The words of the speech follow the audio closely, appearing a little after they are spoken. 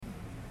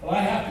Well,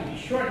 I have to be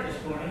short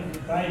this morning.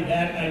 By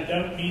that, I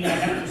don't mean I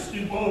have to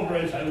stoop over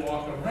as I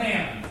walk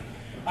around.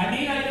 I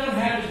mean I don't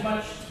have as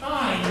much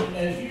time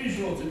as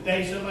usual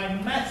today, so my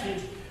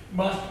message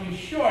must be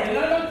short. And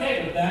I'm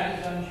okay with that,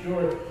 as I'm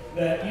sure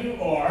that you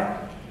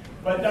are.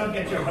 But don't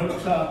get your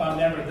hopes up. I'm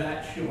never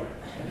that short.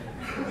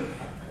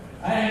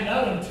 I have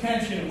no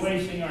intention of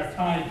wasting our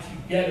time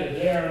together.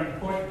 There are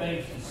important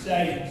things to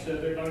say, and so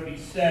they're going to be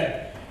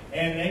said.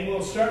 And they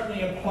will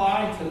certainly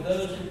apply to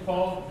those who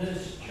call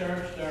this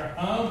church their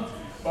home.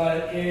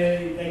 But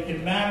they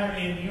can matter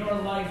in your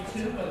life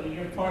too, whether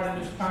you're part of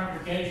this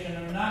congregation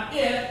or not,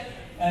 if,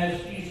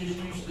 as Jesus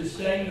used to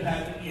say, you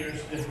have the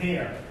ears to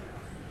hear.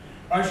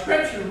 Our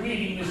scripture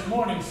reading this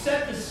morning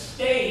set the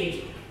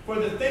stage for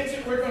the things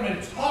that we're going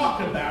to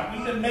talk about.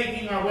 We've been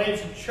making our way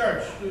to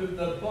church through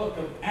the book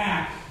of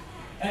Acts.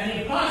 And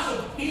the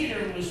Apostle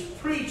Peter was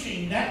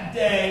preaching that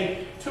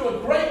day to a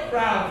great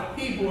crowd of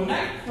people. And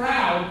that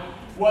crowd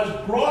was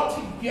brought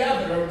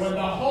together when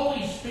the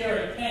Holy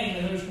Spirit came.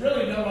 And there's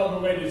really no other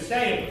way to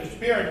say it. But the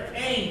Spirit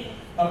came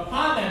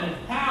upon them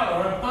in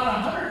power,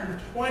 upon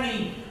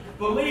 120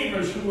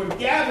 believers who were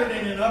gathered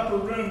in an upper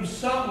room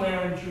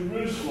somewhere in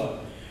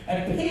Jerusalem.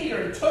 And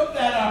Peter took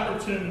that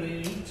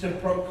opportunity to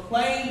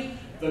proclaim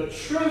the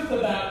truth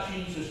about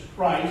Jesus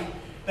Christ,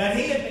 that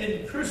he had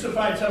been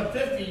crucified some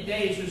 50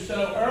 days or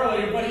so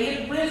earlier, but he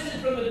had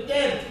risen from the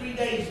dead 3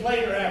 days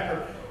later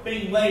after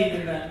being laid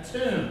in that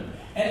tomb.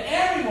 And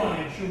everyone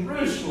in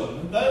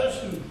Jerusalem, those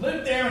who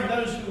lived there and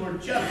those who were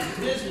just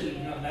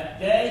visiting on that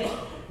day,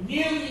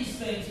 knew these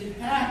things had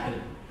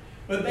happened.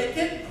 But they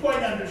didn't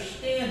quite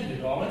understand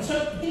it all. And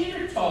so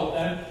Peter told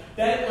them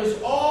that it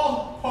was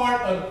all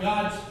part of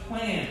God's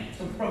plan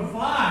to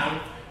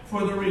provide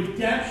for the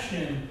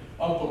redemption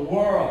of the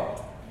world.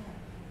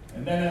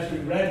 And then as we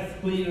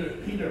read,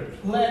 Peter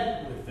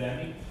pled with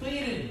them. He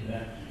pleaded with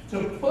them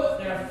to put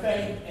their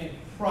faith in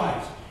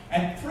Christ.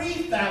 And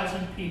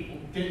 3,000 people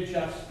did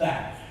just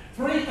that.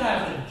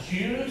 3,000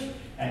 Jews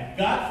and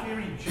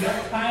God-fearing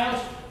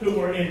Gentiles who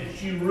were in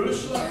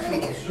Jerusalem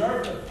to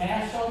observe the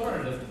Passover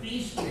and the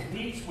Feast of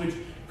Weeks, which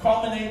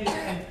culminated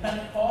in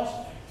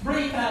Pentecost.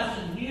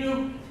 3,000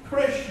 new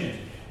Christians.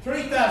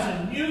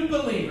 3,000 new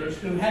believers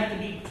who had to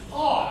be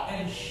taught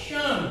and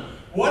shown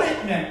what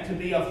it meant to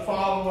be a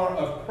follower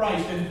of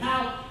Christ and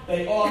how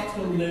they ought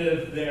to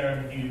live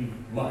their new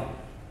life.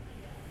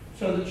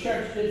 So the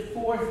church did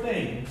 4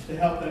 things to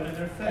help them in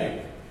their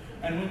faith.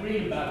 And we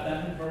read about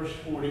them in verse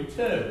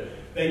 42.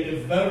 They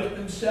devoted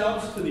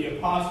themselves to the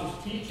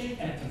apostles' teaching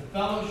and to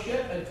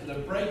fellowship and to the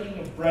breaking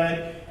of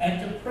bread and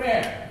to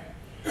prayer.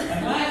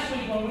 And last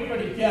week when we were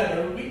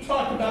together, we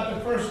talked about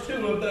the first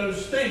 2 of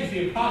those things,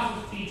 the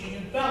apostles' teaching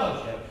and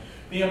fellowship.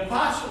 The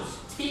apostles'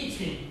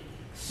 teaching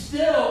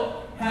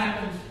still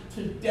happens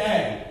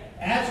today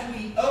as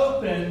we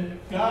open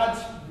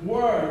God's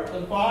Word,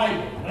 the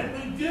Bible. When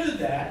we do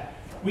that,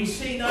 we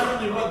see not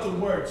only what the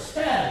Word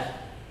says,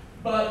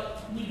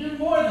 but we do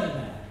more than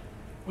that.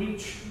 We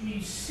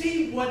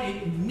see what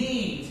it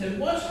means. And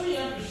once we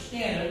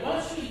understand it,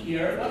 once we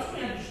hear it, once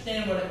we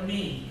understand what it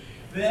means,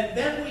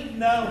 then we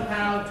know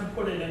how to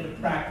put it into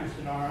practice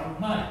in our own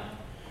life.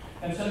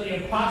 And so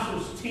the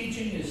apostles'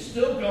 teaching is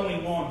still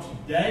going on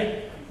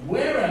today,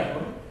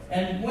 wherever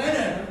and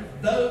whenever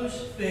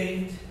those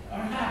things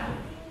are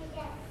happening.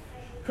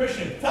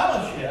 Christian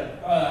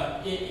fellowship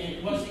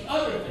it was the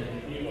other thing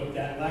that we looked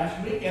at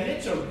last week, and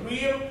it's a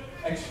real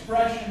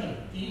expression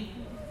of deep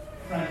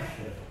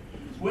friendship,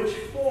 which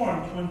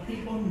forms when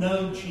people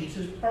know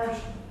Jesus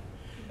personally.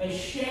 They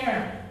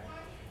share him,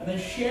 and they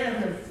share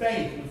their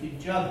faith with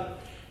each other,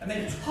 and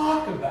they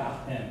talk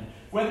about him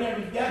when they're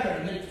together,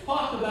 and they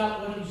talk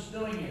about what he's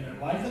doing in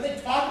their life, and they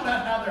talk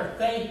about how their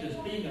faith is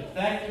being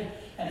affected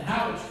and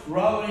how it's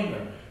growing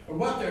or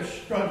what they're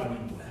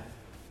struggling with.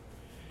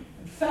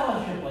 And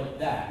fellowship like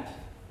that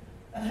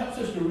helps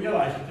us to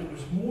realize that there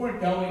was more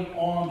going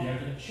on there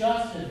than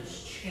just an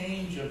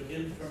exchange of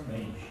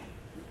information.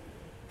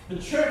 The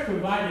church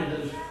provided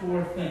those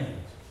 4 things,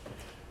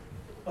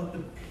 but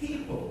the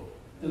people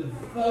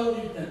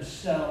devoted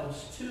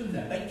themselves to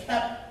them. They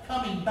kept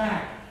coming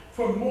back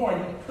for more.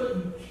 You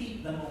couldn't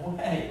keep them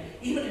away.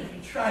 Even if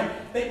you tried,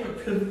 they were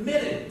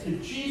committed to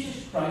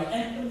Jesus Christ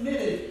and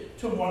committed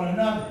to one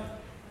another.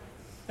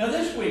 Now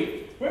this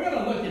week, we're going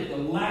to look at the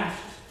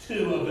last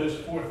 2 of those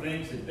 4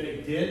 things that they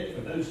did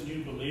for those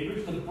new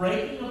believers, the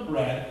breaking of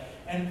bread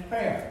and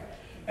prayer.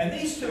 And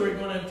these 2 are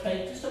going to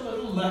take just a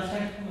little less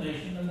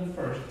explanation than the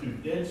first 2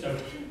 did, so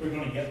we're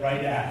going to get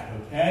right at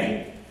it,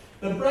 okay?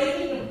 The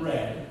breaking of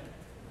bread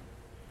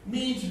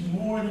means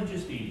more than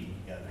just eating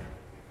together.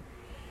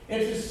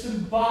 It's a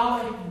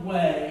symbolic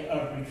way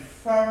of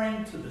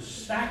referring to the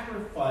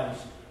sacrifice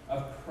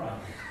of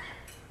Christ.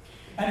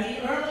 And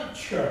the early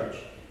church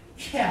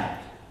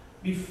kept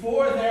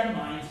before their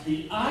minds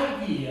the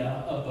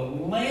idea of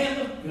the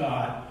Lamb of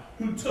God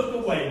who took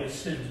away the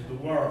sins of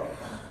the world.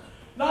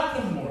 Not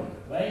in a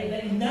morbid way.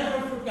 They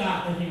never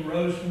forgot that he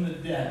rose from the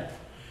dead.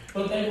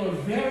 But they were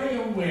very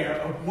aware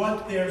of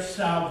what their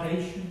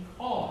salvation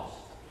cost.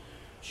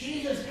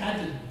 Jesus had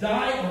to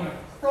die on a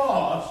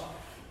cross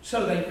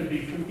so they could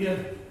be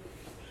forgiven.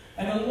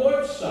 And the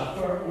Lord's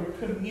Supper, or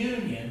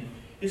communion,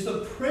 is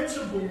the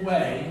principal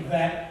way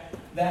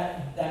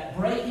that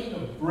breaking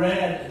of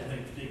bread,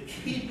 the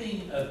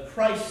keeping of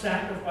Christ's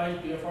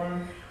sacrifice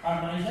before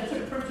our minds, that's a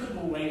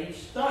principal way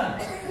it's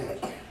done.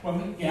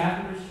 When we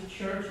gather as a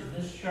church, in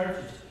this church,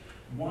 it's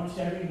once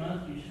every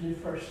month, usually the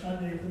first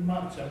Sunday of the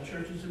month. Some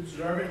churches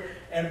observe it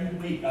every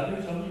week,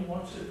 others only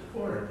once a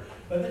quarter.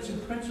 But it's a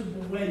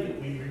principal way that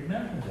we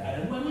remember that.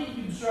 And when we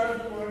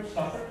observe the Lord's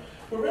Supper,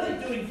 we're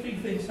really doing three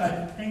things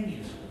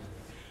simultaneously.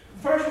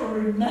 First, we're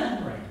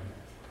remembering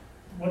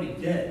what he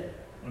did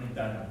when he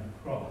died on the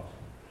cross.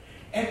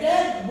 And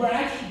then we're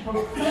actually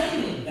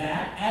proclaiming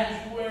that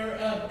as we're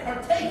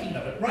partaking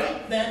of it,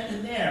 right then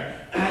and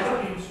there,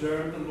 as we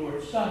observe the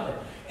Lord's Supper.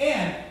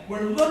 And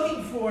we're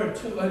looking forward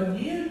to a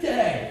new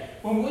day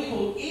when we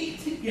will eat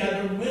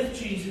together with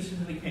Jesus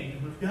in the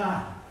kingdom of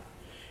God.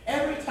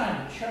 Every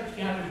time the church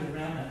gathers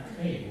around that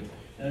table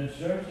and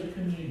observes the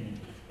communion,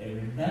 they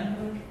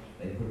remember,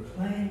 they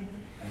proclaim,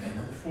 and they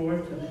look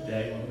forward to the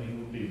day when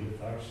we will be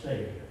with our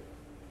Savior.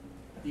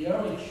 The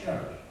early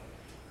church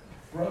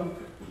broke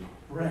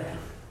bread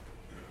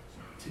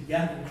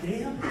together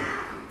daily.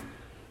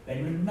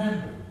 They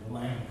remembered the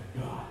Lamb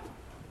of God.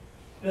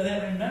 But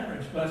that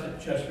remembrance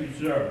wasn't just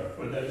reserved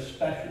for those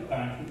special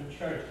times when the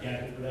church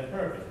gathered for that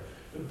purpose.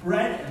 The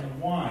bread and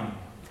the wine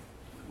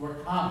were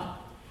common.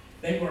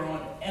 They were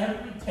on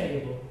every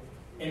table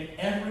in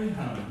every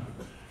home,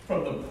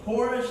 from the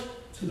poorest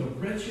to the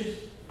richest,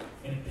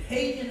 in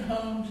pagan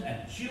homes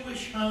and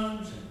Jewish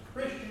homes and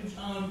Christians'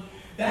 homes.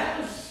 That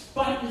was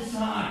by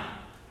design.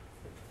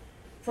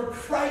 For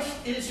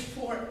Christ is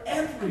for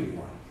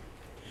everyone.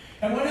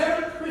 And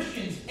whenever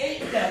Christians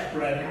ate that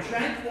bread and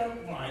drank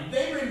that wine,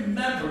 they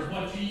remembered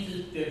what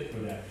Jesus did for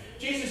them.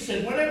 Jesus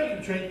said, whenever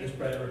you drink this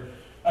bread,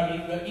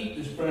 eat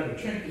this bread or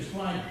drink this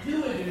wine,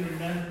 do it in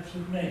remembrance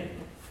of me.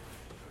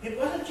 It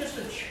wasn't just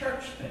a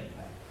church thing.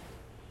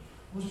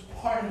 It was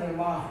part of their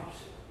lives.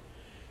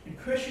 And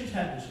Christians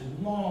had this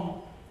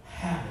long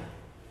habit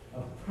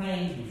of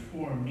praying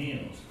before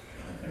meals.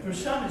 And for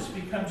some, it's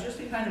become just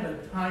a kind of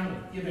a time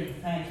of giving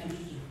thanks, which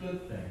is a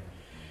good thing.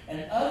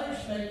 And others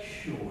make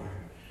sure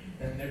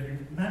that they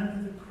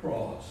remember the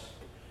cross,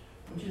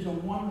 which is a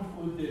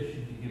wonderful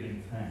addition to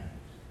giving thanks.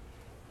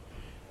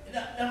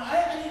 Now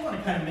I just want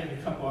to kind of make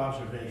a couple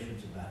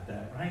observations about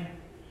that, right?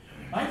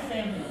 My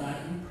family and I,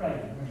 we pray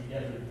when we're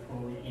together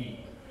before we eat.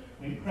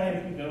 We pray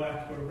if we go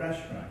out to a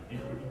restaurant, if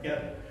we're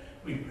together.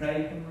 We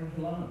pray when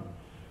we're alone.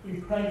 We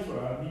pray for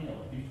our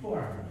meal, before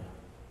our meal.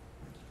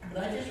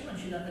 But I just want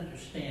you to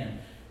understand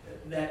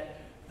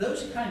that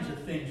those kinds of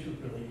things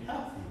are really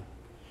healthy.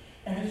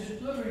 And it's a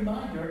good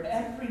reminder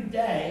every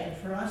day, and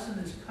for us in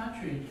this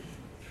country,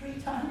 3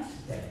 times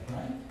a day,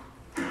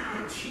 right?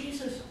 That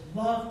Jesus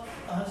loved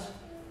us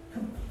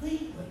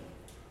completely.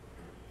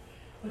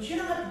 But you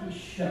don't have to be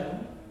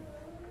shown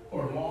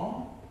or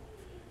long.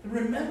 The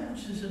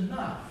remembrance is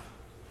enough.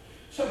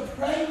 So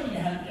pray when you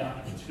have the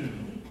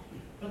opportunity,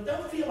 but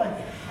don't feel like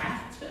you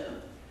have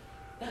to.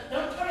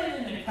 Don't turn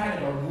it into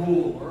kind of a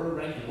rule or a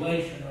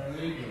regulation or a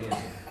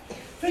legalism.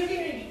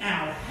 Figuring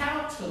out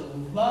how to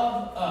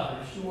love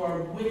others who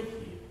are with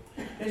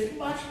you is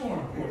much more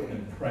important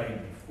than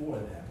praying before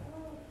them.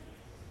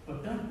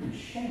 But don't be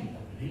ashamed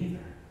of it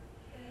either.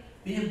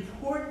 The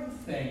important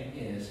thing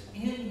is,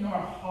 in your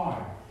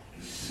heart,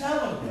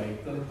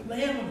 celebrate the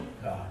Lamb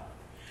of God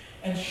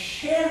and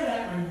share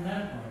that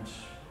remembrance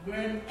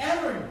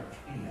wherever you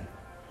can.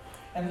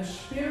 And the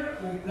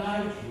Spirit will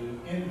guide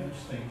you in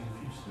those things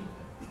if you seek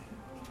them.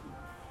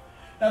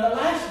 Now, the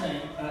last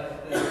thing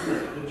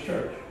the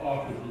church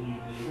offered the new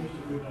believers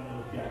that we're going to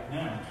look at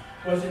now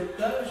was that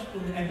those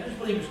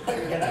believers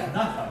couldn't get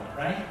enough of it,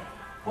 right?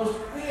 Was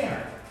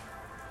prayer.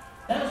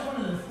 That was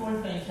one of the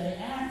 4 things they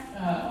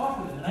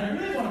offered them. And I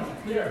really want to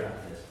be clear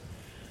about this.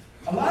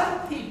 A lot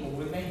of people,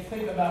 when they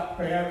think about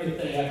prayer, if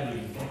they ever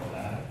even think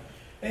about it,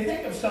 they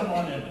think of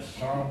someone in a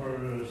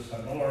somber,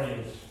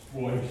 sonorous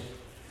voice,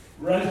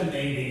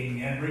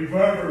 resonating and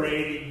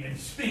reverberating and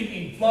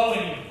speaking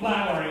flowing and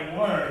flowering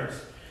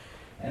words.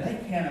 And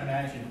they can't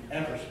imagine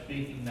ever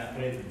speaking that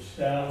way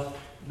themselves,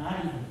 not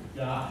even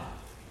God.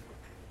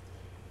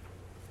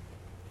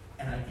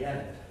 And I get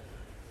it.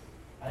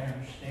 I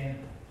understand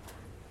it.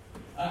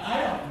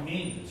 I don't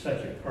mean that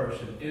such a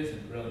person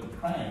isn't really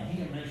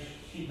praying.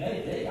 She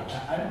may be.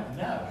 I don't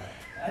know.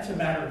 That's a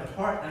matter of the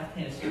heart, and I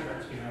can't see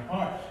what's in her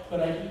heart.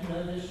 But I do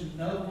know this: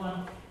 no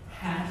one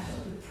has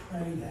to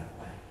pray that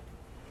way.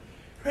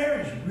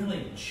 Prayer is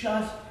really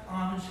just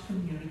honest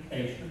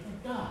communication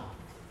with God.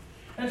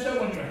 And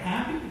so when you're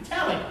happy, you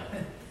tell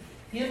Him.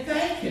 You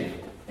thank Him,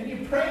 and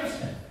you praise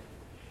Him.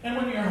 And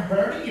when you're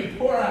hurting, you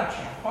pour out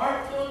your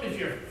heart to Him. If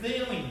you're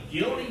feeling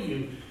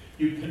guilty,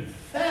 you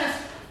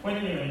confess.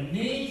 When you're in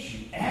need, you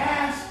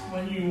ask.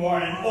 When you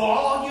are in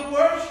awe, you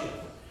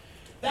worship.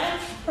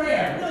 That's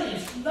prayer. Really,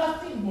 it's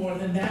nothing more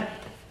than that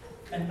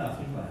and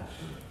nothing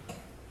less.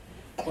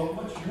 But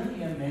what's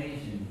really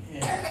amazing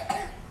is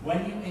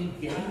when you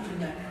engage in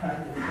that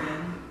kind of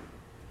thing,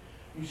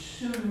 you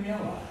soon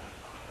realize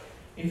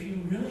if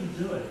you really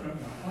do it from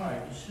your heart,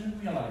 you soon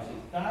realize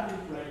that God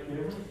is right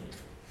there with you.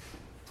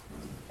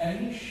 And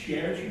He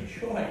shares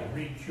your joy,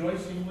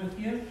 rejoicing with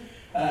you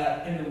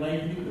in the way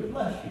that He would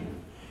bless you.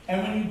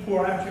 And when you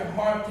pour out your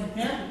heart to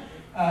Him,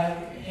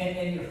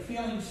 and you're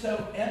feeling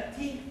so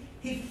empty,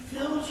 He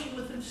fills you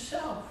with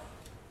Himself.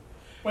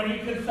 When you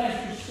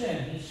confess your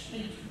sin, He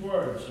speaks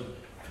words of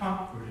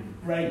comfort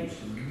and grace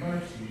and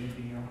mercy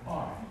into your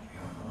heart.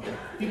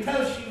 He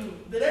tells you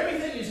that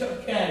everything is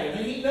okay, and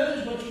that He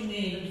knows what you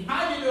need, and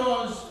behind it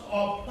all is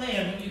all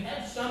planned, and you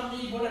have some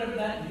need, whatever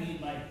that need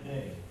might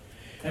be.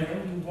 And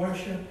when you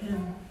worship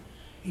Him,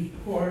 He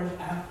pours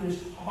out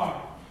His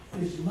heart,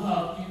 His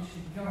love into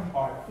your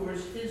heart,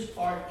 pours His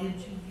heart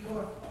into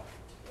your heart.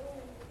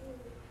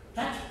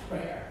 That's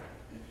prayer.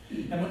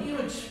 And when you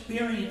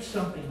experience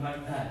something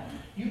like that,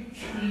 you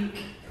keep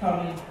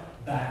coming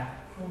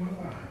back for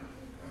more.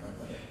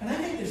 And I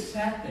think the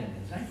sad thing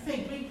is, I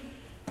think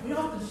we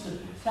often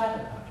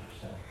sabotage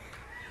ourselves.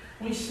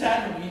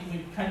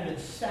 We've kind of been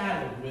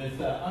saddled with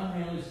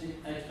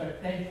unrealistic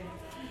expectations.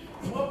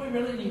 And what we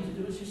really need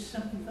to do is just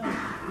simply think.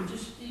 We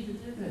just need to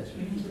do this.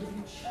 We need to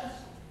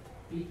just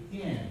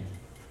begin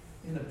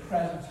in the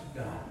presence of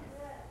God.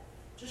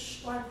 Just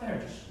start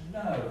there. Just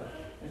know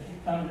as you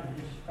come into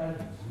His presence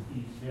that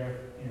He's there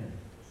in.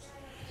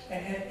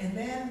 And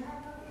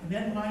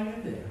then while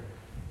you're there,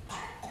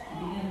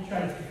 you begin to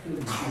try to fulfill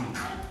your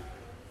duties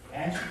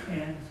as you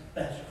can, as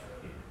best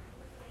for you.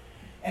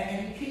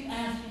 And you keep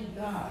asking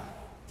God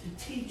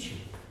to teach you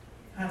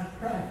how to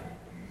pray.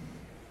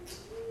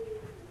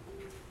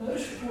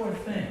 Those four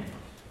things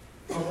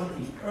are what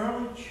the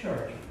early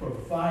church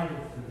provided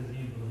for the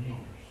new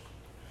believers.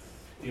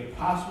 The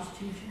apostles'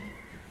 teaching,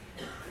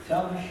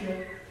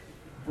 fellowship,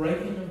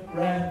 breaking of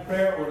bread and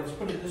prayer, or let's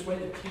put it this way,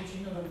 the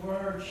teaching of the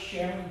word,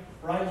 sharing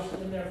Christ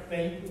in their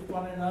faith with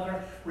one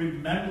another,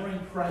 remembering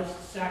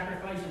Christ's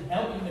sacrifice and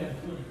helping them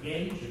to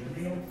engage in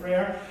real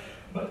prayer.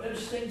 But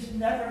those things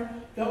never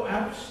go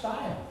out of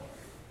style.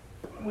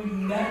 We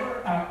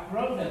never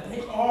outgrow them.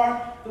 They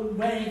are the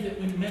way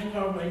that we make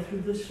our way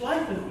through this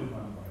life if we want to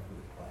walk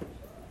with Christ.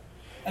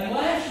 And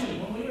lastly,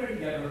 when we were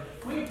together,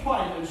 we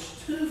applied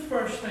those two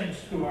first things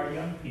to our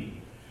young people.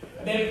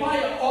 They apply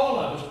to all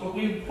of us, but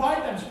we apply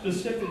them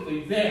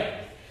specifically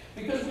there.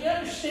 Because we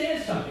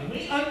understand something.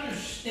 We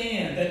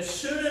understand that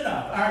soon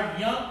enough, our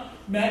young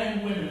men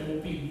and women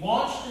will be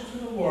launched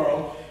into the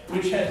world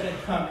which has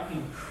become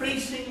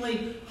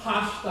increasingly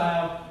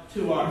hostile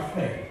to our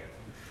faith.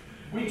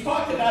 We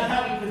talked about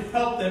how we could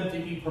help them to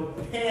be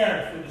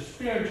prepared for the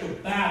spiritual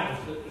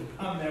battles that would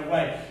come their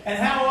way, and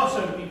how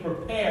also to be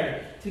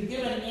prepared to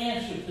give an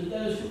answer to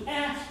those who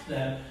ask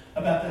them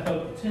about the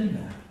hope that's in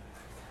them.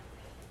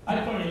 I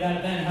pointed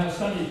out then how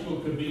Sunday school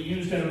could be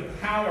used in a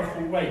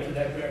powerful way to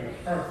that very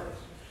purpose.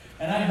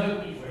 And I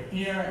hope you were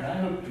here, and I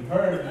hope you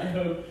heard, and I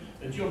hope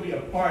that you'll be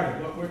a part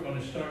of what we're going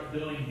to start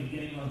doing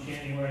beginning on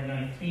January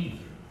 19th.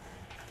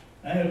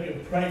 I hope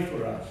you'll pray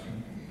for us,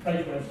 and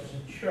pray for us as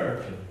a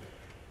church, and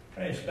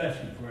pray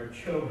especially for our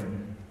children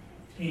and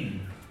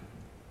teens.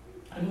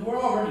 I mean,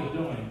 we're already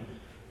doing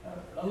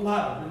a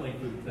lot of really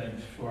good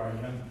things for our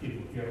young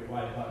people here at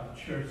White Rock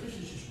Church. This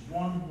is just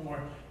one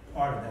more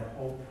part of that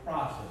whole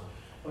process.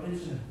 But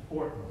it's an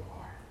important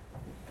part.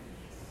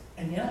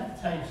 And yet, I have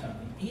to tell you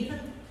something.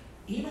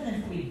 Even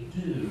if we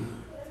do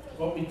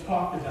what we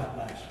talked about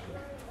last week,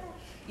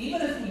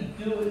 even if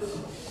we do it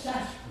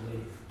successfully,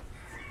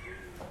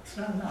 it's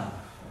not enough.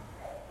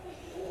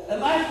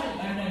 And last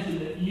week I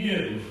mentioned that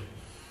you,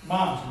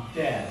 moms and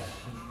dads,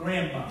 and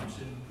grandmoms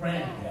and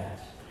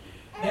granddads,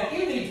 that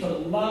you need to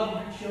love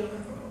your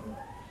children,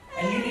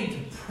 and you need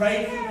to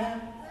pray for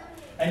them,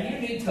 and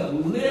you need to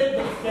live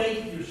the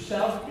faith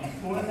yourself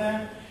before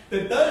them.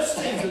 That those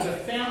things are the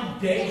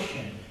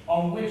foundation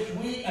on which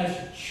we as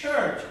a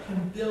church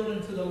can build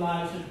into the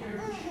lives of your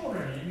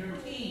children and your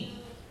teens,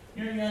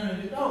 your young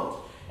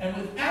adults. And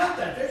without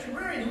that, there's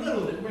very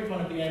little that we're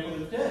going to be able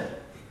to do.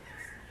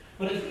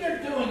 But if you're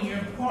doing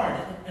your part,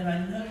 and I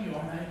know you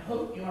are, and I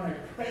hope you are, and I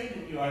pray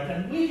that you are,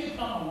 then we can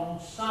come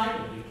alongside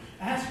of you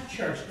as a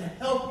church to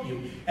help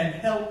you and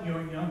help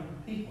your young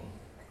people.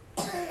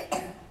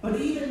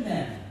 But even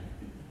then,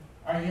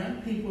 our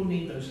young people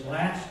need those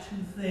last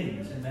two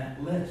things in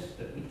that list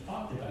that we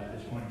talked about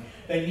this morning.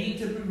 They need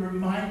to be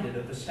reminded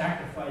of the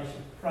sacrifice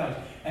of Christ,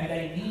 and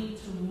they need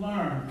to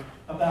learn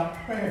about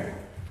prayer.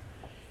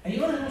 And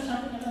you want to know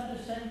something about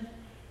this thing?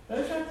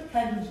 Those aren't the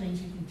kind of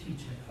things you can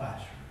teach in a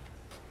classroom.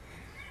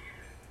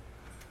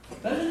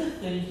 Those are the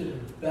things that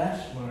are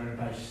best learned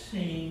by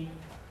seeing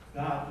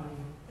godly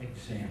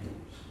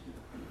examples.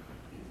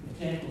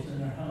 Examples in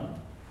their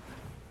home.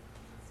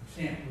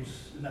 Examples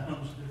in the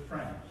homes of their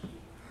friends.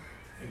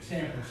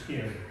 Examples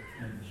here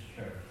in this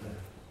church.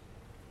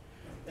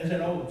 As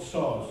an old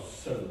saw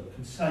so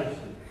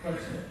concisely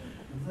puts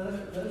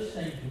it, those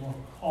things are more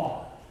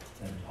caught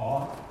than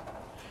taught.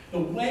 The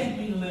way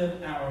we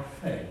live our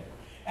faith,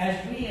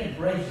 as we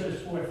embrace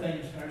those four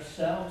things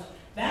ourselves,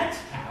 that's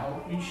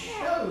how we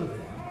show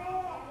them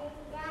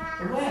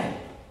the way.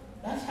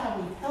 That's how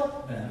we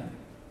help them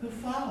who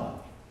follow.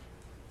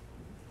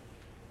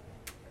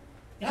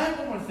 I have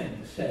one more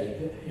thing to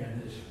say here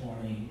this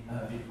morning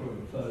before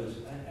we close,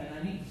 and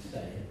I need to say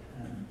it.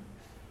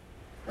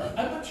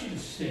 I want you to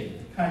see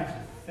the kinds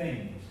of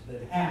things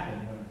that happen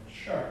when a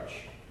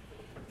church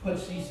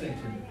puts these things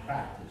into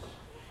practice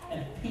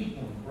and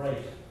people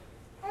embrace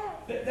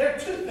it. There are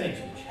two things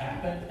which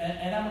happen,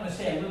 and I'm going to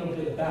say a little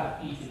bit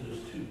about each of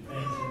those two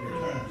things in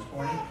return this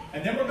morning,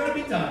 and then we're going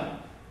to be done,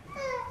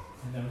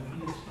 and then we'll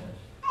be dismissed.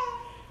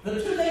 The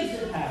two things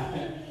that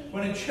happen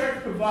when a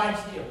church provides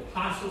the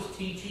apostles'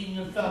 teaching,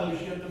 the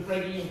fellowship, the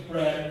breaking of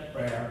bread, and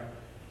prayer,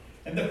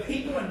 and the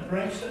people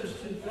embrace those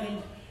two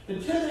things, the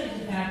two things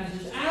that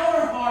happens is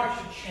our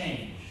hearts are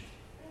changed,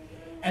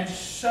 and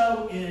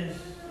so is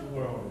the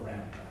world around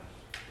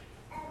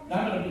us. Now,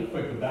 I'm going to be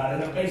quick about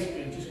it. I'm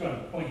basically just going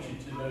to point you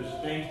to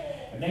those things,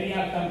 and maybe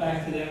I'll come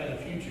back to them at a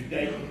future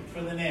date. But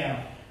for the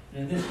now,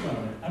 in this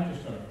moment, I'm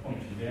just going to point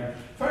you there.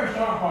 First,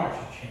 our hearts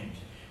are changed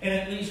in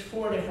at least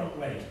four different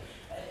ways.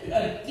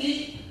 A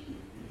deep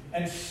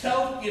and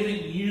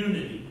self-giving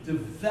unity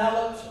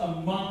develops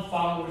among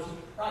followers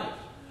of Christ.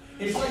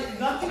 It's like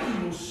nothing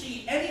you will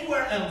see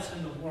anywhere else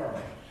in the world.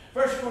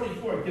 Verse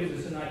 44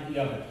 gives us an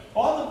idea of it.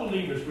 All the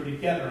believers were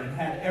together and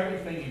had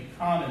everything in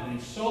common.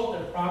 They sold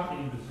their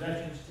property and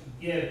possessions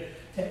to give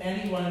to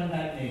anyone who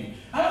had need.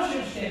 I want you to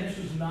understand this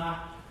was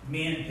not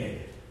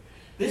mandated.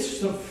 This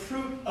is the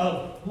fruit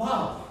of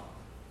love.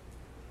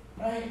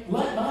 Right?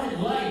 Let my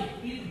life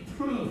be the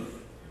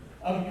proof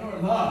of your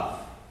love.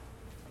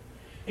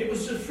 It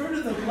was the fruit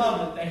of the love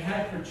that they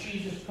had for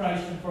Jesus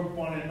Christ and for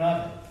one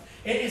another.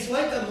 It's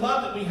like the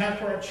love that we have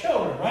for our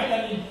children, right?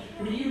 I mean,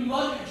 when you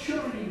love your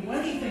children, you do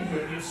anything for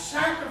them. You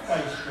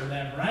sacrifice for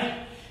them,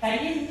 right?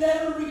 And you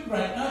never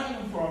regret, not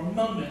even for a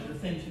moment, the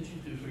things that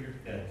you do for your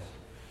kids.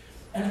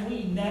 And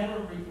we never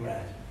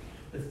regret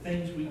the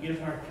things we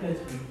give our kids.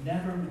 We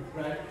never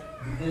regret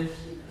this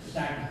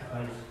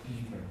sacrifice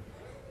either.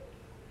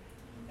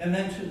 And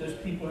then to those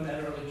people in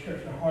that early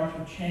church, their hearts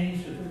were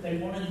changed so that they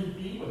wanted to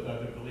be with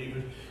other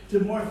believers to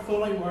more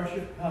fully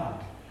worship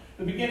God.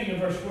 The beginning of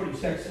verse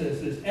 46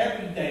 says this: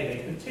 every day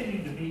they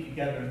continued to meet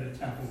together in the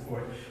temple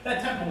court. That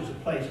temple was a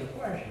place of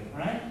worship,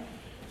 right?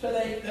 So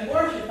they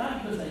worshiped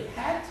not because they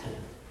had to,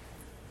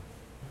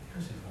 but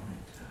because they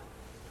wanted to.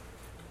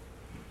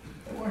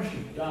 They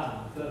worshiped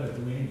God with other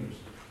believers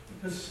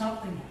because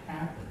something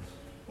happens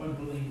when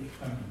believers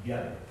come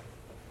together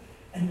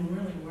and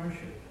really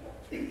worship.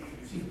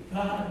 See,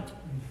 God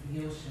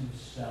reveals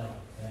himself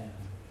then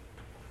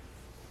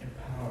in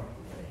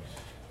powerful ways.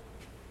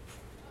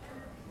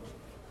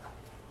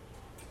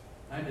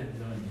 I've been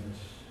doing this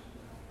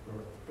for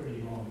a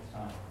pretty long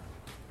time.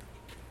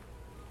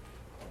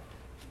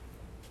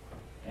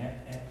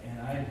 And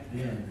I've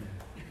been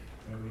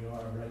where we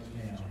are right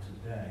now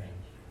today.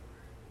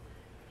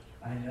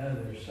 I know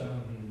there's some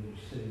of you that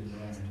are sitting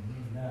there and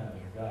you know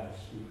that God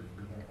is speaking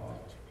to your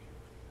heart.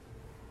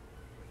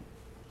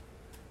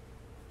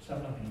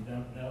 Some of you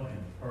don't know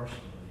him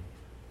personally.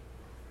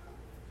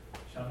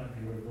 Some of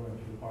you are going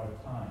through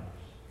hard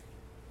times.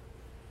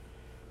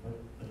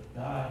 But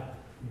God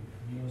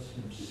reveals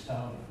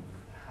himself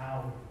in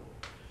powerful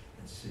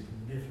and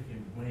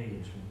significant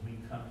ways when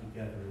we come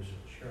together as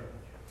a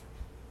church.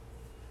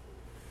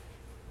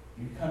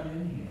 You come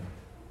in here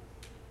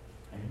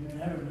and you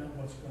never know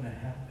what's going to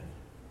happen.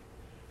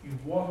 You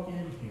walk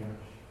in here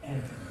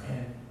and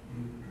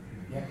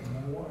you get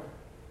more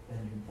than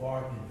you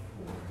bargained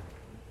for.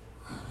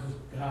 Because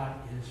God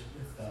is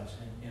with us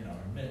and in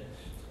our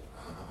midst.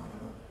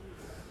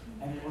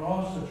 And they were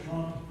also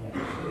drawn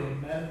together, so they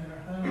met in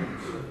their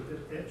homes, so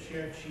that they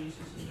shared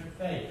Jesus in their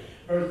faith.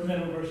 Verse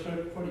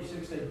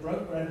 46, they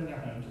broke bread in their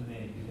homes and they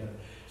ate together.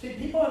 See,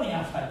 people on the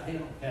outside, they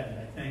don't get it,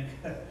 I think.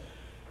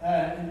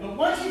 But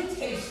once you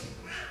taste it,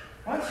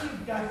 once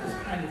you've got this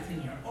kind of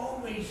thing, you're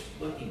always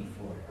looking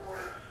for it.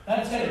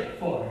 I've said it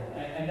before.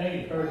 I know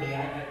you've heard me,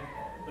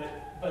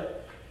 but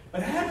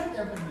haven't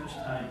there been those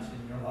times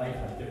in your life,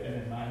 like there have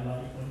been in my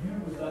life, when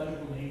you're with other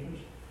believers,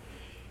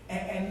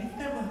 and you've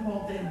been with them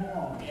all day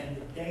long, and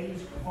the day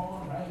is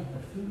gone, right, and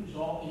the food's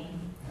all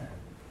eaten,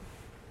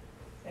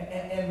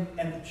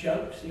 and the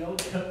jokes, the old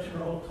jokes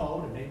are all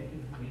told, and maybe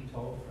even be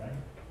told, right?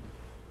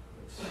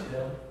 But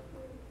still,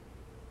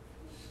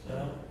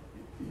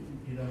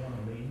 you don't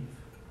want to leave.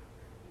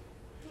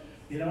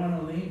 You don't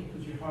want to leave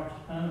because your heart's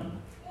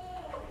home.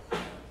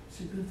 It's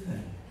a good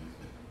thing.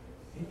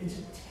 It's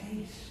a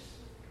taste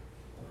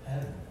of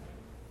heaven.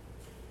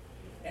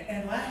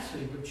 And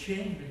lastly, we're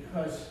changed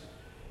because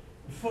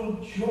we're full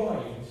of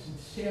joy and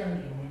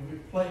sincerity when we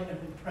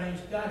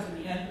praise God.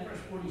 To the end of verse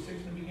 46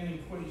 and the beginning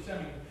of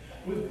 47,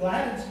 with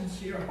glad and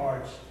sincere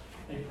hearts,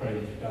 they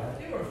praised God.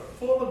 They were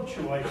full of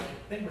joy.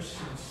 They were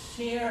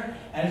sincere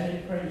as they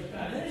praised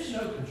God. There's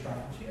no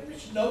contrivance here.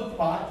 There's no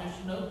plot.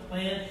 There's no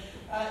plan.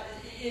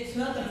 It's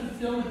not the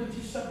fulfillment of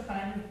just some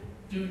kind of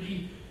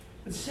duty,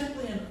 but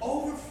simply an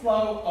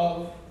overflow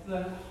of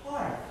the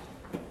heart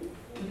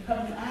that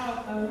comes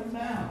out of the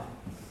mouth.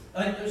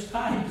 Like those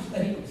times,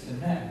 ladies and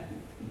men,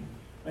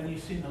 when you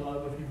see the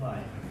love of your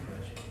life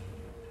expressed.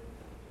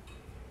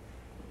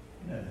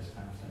 You know this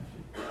time,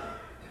 don't you?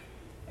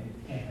 And you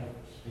can't help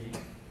but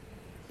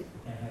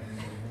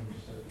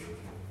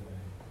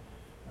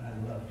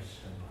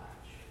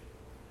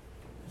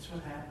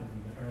what happened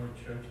when the early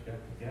church got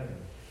together.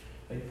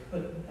 They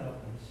couldn't help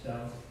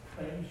themselves.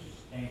 Praise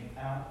just came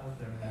out of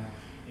their mouth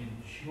in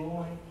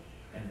joy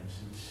and in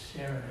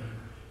sincerity,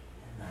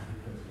 and not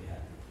because they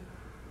had to do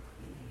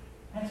it.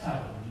 That's how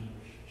the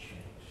leaders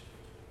changed.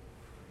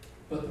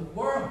 But the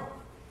world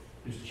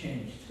has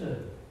changed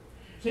too.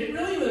 See,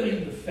 really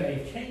living the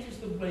faith changes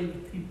the way the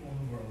people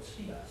in the world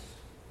see us.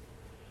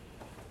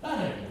 Not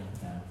everyone,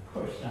 no, of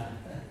course not.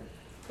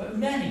 But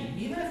many,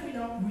 even if we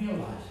don't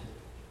realize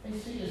it, they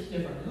see us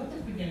differently. Look at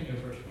the beginning of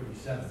verse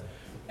 47.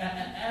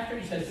 After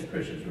he says the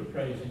Christians were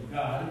praising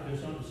God, it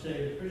goes on to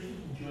say the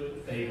Christians enjoyed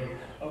the favor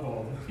of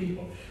all the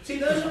people. See,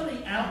 those on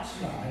the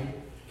outside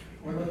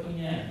were looking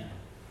in,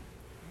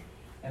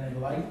 and they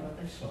liked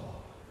what they saw.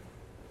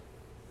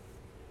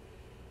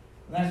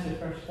 And that's the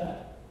first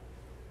step.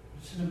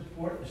 It's an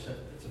important step.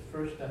 It's the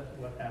first step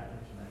to what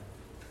happens next.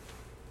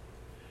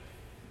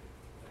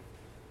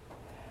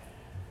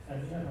 Have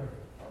you ever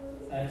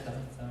had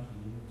something come to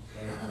you and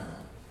say,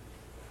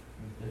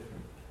 you're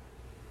different?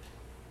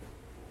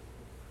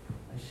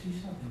 I see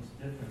something's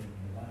different in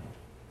your life.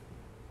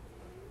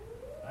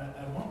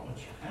 I want what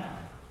you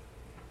have.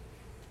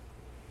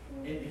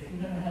 If you've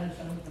never had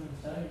someone come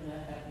and tell you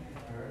that happened,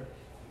 you've heard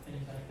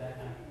things like that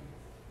happen.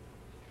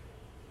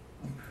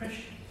 When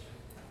Christians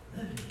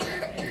live in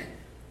faith,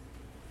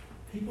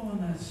 people on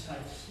that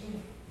side see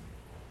it.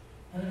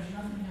 And there's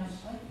nothing else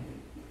like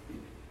it.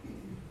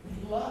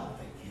 They love,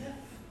 they give.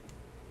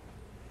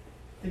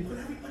 They put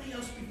everybody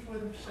else before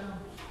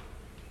themselves.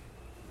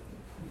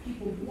 And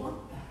people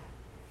want that.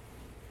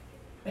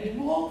 They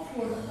long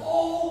for it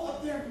all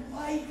of their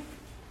life.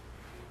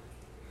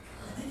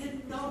 And they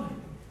didn't know it.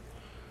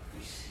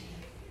 They see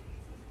it.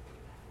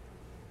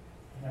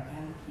 And their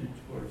attitude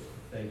towards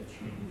the faith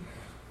changes.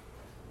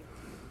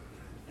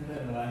 And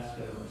then the last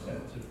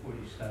sentence of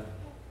 47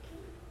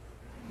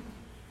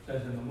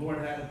 says, and the Lord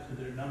added to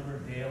their number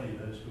daily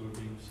those who were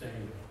being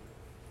saved.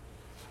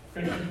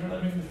 Christians were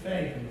living the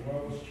faith, and the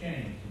world was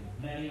changed.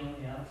 And many on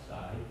the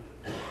outside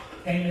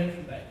came in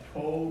from that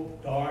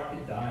cold, dark,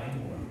 and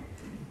dying world.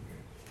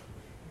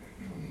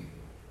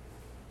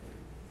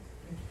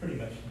 It's pretty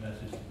much the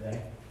message today.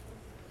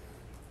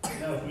 You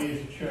know, if we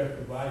as a church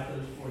provide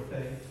those four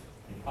things,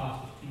 the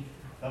apostles' teaching,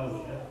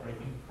 fellowship,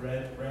 breaking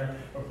bread, prayer,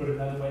 or put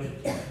another way,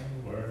 teaching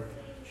the word,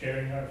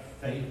 sharing our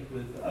faith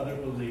with other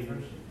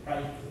believers,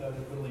 Christ with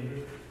other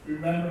believers,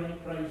 remembering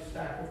Christ's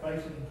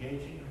sacrifice and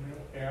engaging in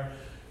real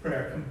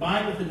prayer,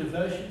 combined with the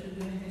devotion to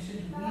doing these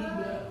things, we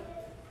will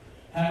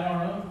have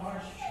our own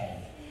hearts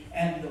changed.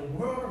 And the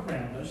world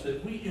around us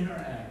that we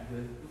interact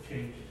with will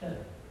change too.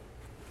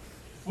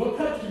 We'll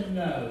come to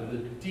know the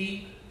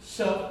deep,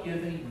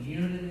 self-giving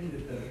unity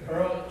that the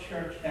early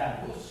church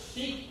had. We'll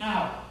seek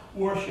out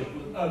worship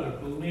with other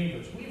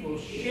believers. We will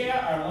share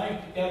our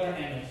life together,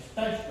 and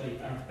especially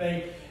our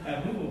faith,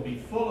 and we will be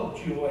full of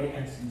joy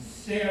and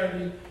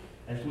sincerity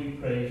as we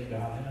praise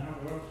God. And our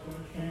world's going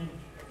to change.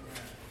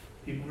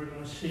 People are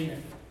going to see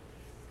it.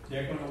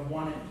 They're going to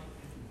want it.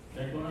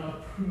 They're going to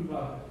approve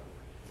of it.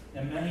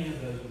 And many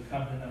of those will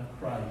come to know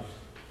Christ.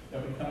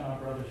 They'll become our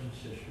brothers and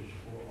sisters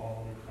for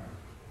all eternity.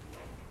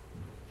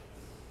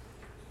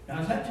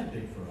 Now, is that too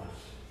big for us?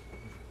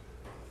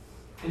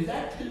 Is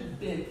that too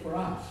big for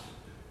us?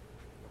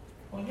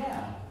 Well,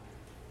 yeah,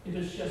 if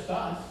it's just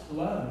us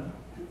alone.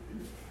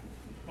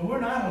 But we're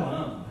not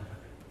alone.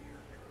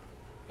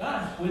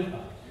 God's with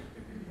us.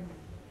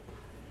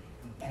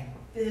 And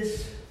this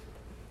is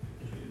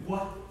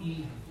what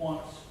He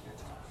wants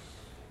for us.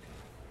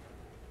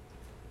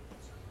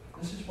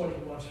 This is what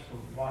He wants for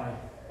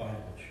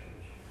Bible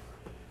Church.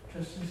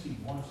 Just as He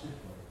wants it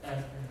for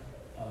every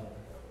other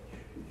church.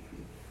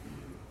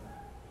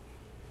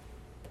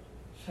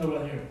 So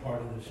whether you're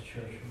part of this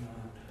church or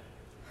not,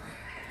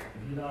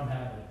 if you don't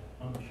have it,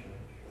 come to church.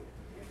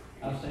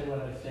 I'll say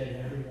what I say to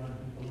everyone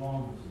who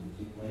belongs in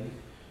this place,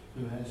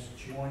 who has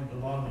joined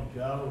long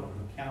ago, or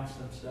who counts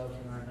themselves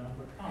in our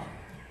number.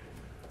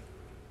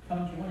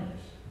 Come join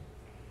us.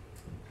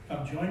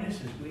 Come join us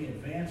as we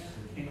advance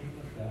the kingdom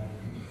of God.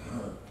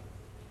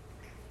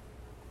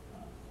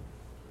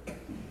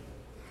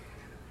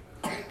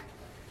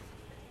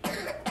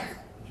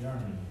 The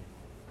journey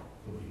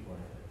will be worth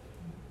it.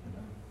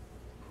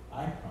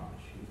 I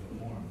promise you, but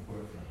more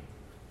importantly,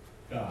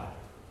 God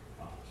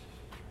promises.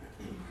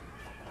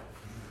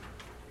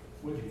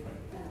 Would you pray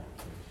for that,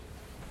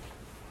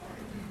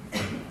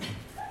 please?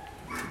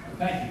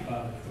 Thank you,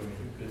 Father, for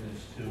your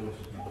goodness to us.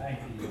 And thank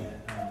you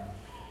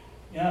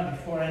that,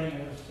 before any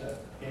of us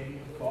gave you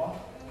a thought,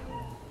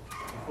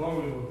 before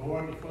we were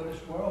born, before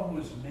this world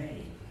was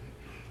made,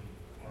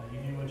 you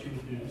knew what you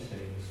would do to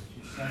save us.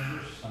 You sent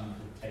your Son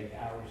to take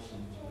our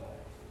sins away.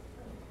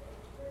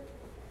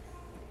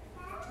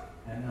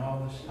 And all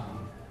this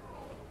time,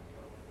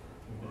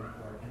 you've been at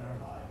work in our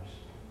lives,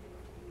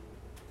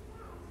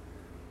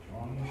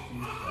 drawing us to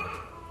yourself.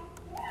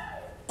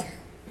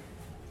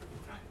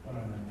 What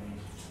an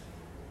amazing,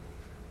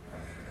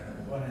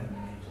 what an